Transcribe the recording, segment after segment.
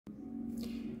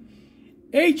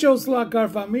H.O. Slot Car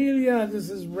Familia, this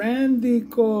is Randy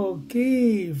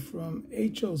Koki from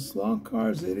H.O. Slot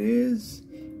Cars it is.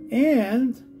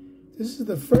 And this is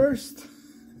the first,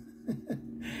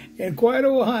 in quite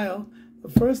a while, the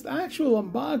first actual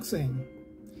unboxing.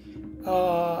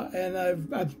 And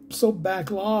I'm so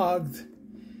backlogged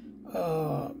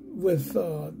with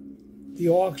the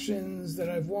auctions that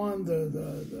I've won,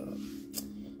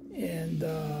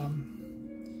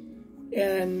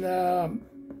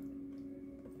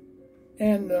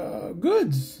 and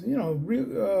goods, you know,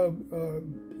 real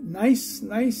nice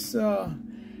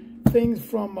things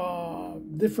from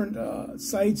different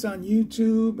sites on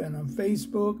YouTube and on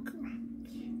Facebook.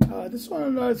 This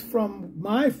one is from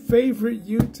my favorite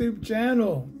YouTube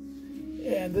channel,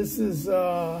 and this is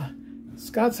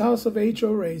Scotts House of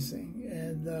H.O. Racing.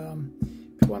 And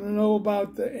if you want to know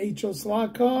about the H.O.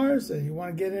 slot cars, and you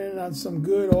want to get in on some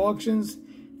good auctions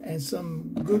and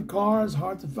some good cars,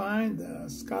 hard to find,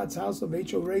 Scotts House of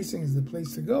H.O. Racing is the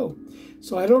place to go.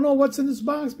 So I don't know what's in this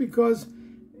box because,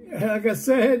 like I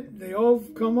said, they all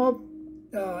come up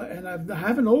and I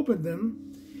haven't opened them.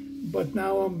 But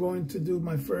now I'm going to do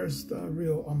my first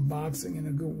real unboxing in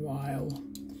a good while.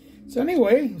 So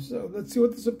anyway, so let's see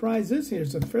what the surprise is here.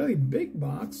 It's a fairly big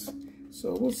box,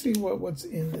 so we'll see what's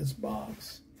in this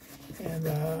box. And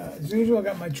as usual, I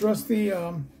got my trusty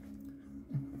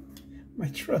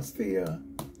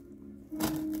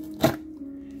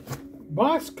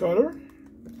box cutter,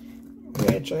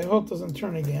 which I hope doesn't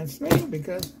turn against me,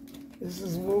 because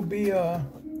this will be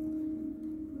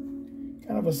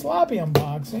kind of a sloppy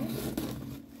unboxing.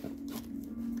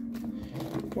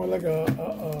 More like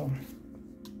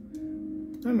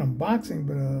not an unboxing,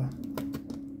 but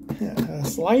a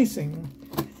slicing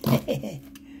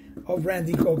of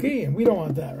Randy Koki, and we don't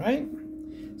want that, right?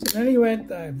 So anyway,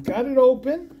 I've got it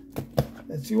open.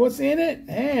 Let's see what's in it.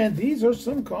 And these are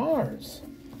some cars.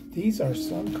 These are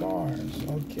some cars.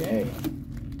 Okay.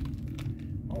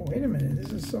 Oh, wait a minute.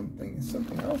 This is something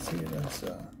else here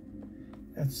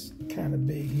that's kind of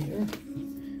big here.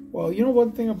 Well, you know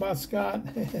one thing about Scott?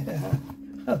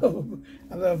 I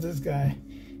love this guy.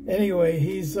 Anyway,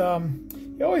 he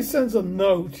always sends a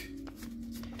note.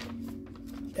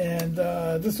 And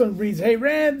this one reads, "Hey,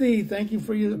 Randy, thank you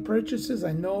for your purchases.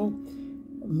 I know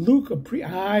Luke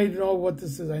I know what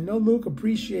this is. I know Luke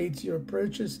appreciates your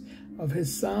purchase of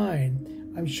his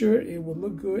sign. I'm sure it will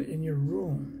look good in your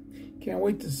room. Can't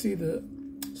wait to see the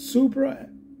Supra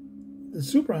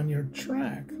on your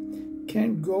track.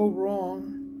 Can't go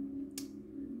wrong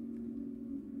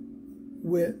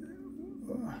with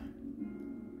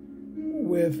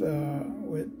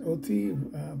OT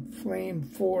Flame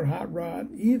Ford Hot Rod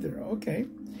either. Okay,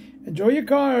 enjoy your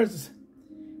cars.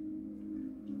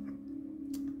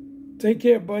 Take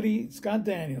care, buddy. Scott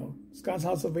Daniel, Scott's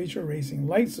House of H.O. Racing.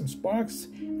 Light some sparks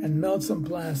and melt some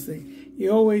plastic." He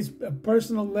always a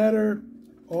personal letter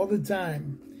all the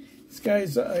time. This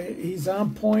guy's he's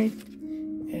on point,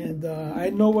 and I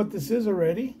know what this is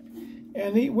already.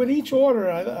 And with each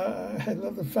order, I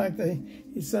love the fact that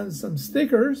he sends some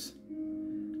stickers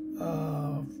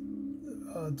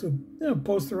to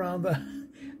post around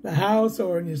the house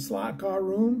or in your slot car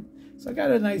room. So I got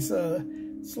a nice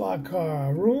slot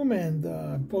car room, and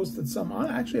posted some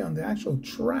actually on the actual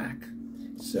track.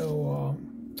 So,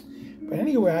 but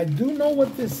anyway, I do know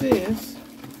what this is.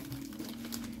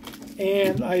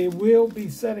 And I will be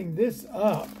setting this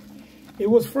up. It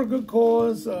was for a good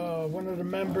cause. One of the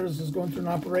members is going through an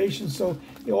operation, so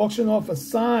he auctioned off a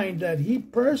sign that he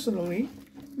personally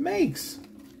makes.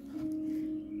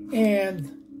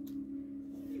 And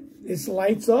it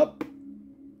lights up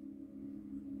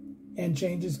and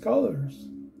changes colors.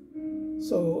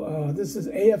 So this is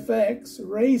AFX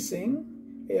Racing.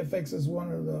 AFX is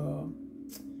one of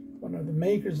the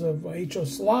makers of H.O.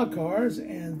 slot cars,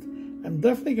 and I'm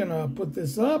definitely gonna put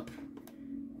this up.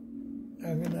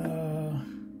 I'm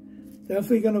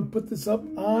definitely gonna put this up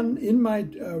in my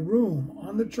room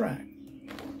on the track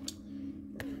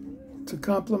to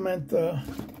complement the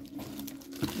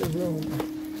room.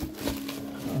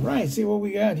 All right, see what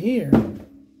we got here.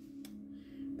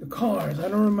 The cars. I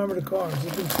don't remember the cars.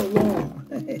 It's been so long.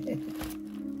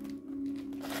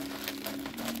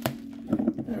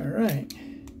 All right.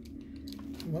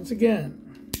 Once again.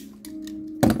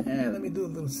 And let me do a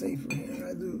little safer here.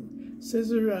 I do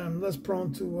scissor. I'm less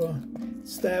prone to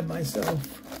stab myself.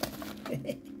 All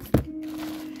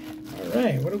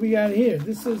right, what do we got here?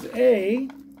 This is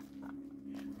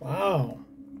wow.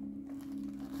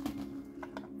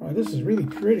 Oh, this is really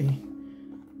pretty.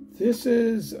 This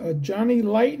is a Johnny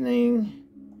Lightning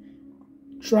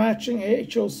Traction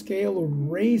H.O. Scale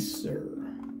Racer.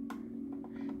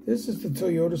 This is the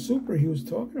Toyota Supra he was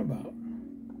talking about.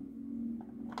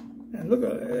 And look,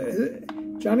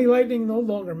 Johnny Lightning no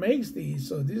longer makes these,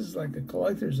 so this is like a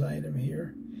collector's item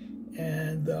here.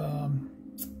 And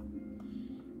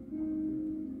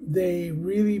they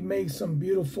really make some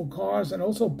beautiful cars, and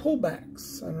also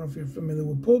pullbacks. I don't know if you're familiar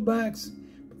with pullbacks.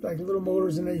 Like little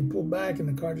motors in there, you pull back and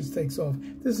the car just takes off.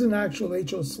 This is an actual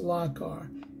H.O. slot car,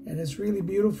 and it's really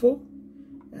beautiful.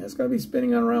 And it's going to be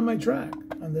spinning around my track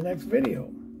on the next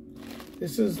video.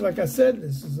 This is, like I said,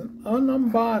 this is an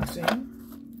unboxing.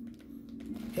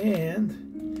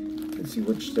 And let's see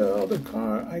which other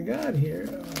car I got here.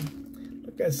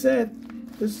 Like I said,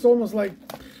 this is almost like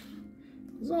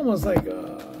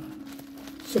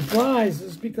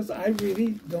surprises, because I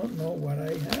really don't know what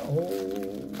I have.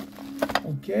 Oh,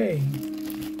 okay.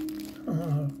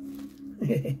 All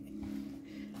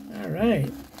right.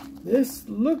 This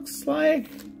looks like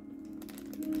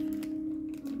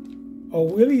a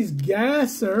Willys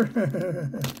gasser.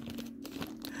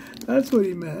 That's what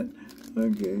he meant.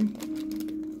 Okay.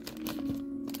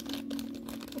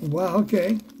 Wow,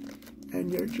 okay.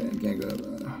 And your can't go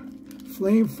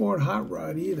Flame Ford hot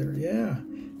rod either. Yeah.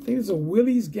 I think it's a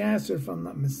Willys gasser, if I'm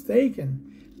not mistaken.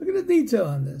 Look at the detail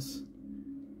on this.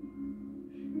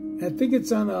 I think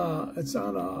it's on a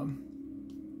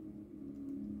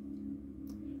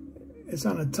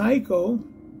Tyco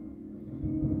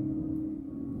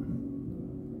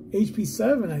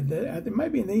HP7. I think it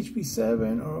might be an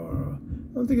HP7, or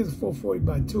I don't think it's a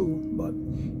 440x2, but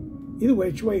either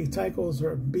way, Tycos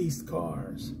are beast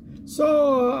cars.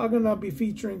 So I'm gonna be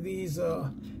featuring these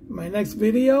in my next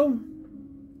video.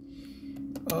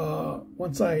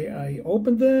 Once I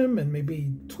open them and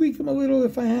maybe tweak them a little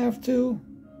if I have to.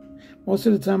 Most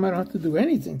of the time I don't have to do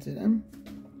anything to them.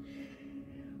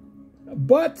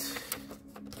 But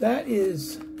that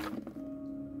is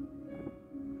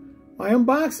my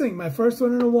unboxing, my first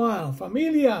one in a while.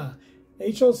 Familia,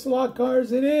 H.O. slot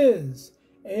cars it is.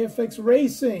 AFX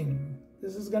Racing.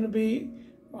 This is going to be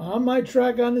on my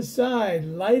track on the side,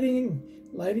 lighting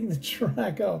the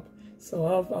track up. So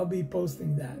I'll be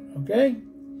posting that, okay?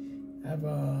 Have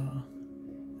a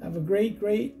great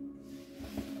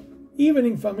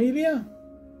evening, familia.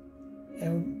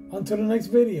 And until the next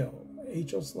video,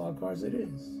 H.O. slot cars it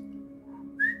is.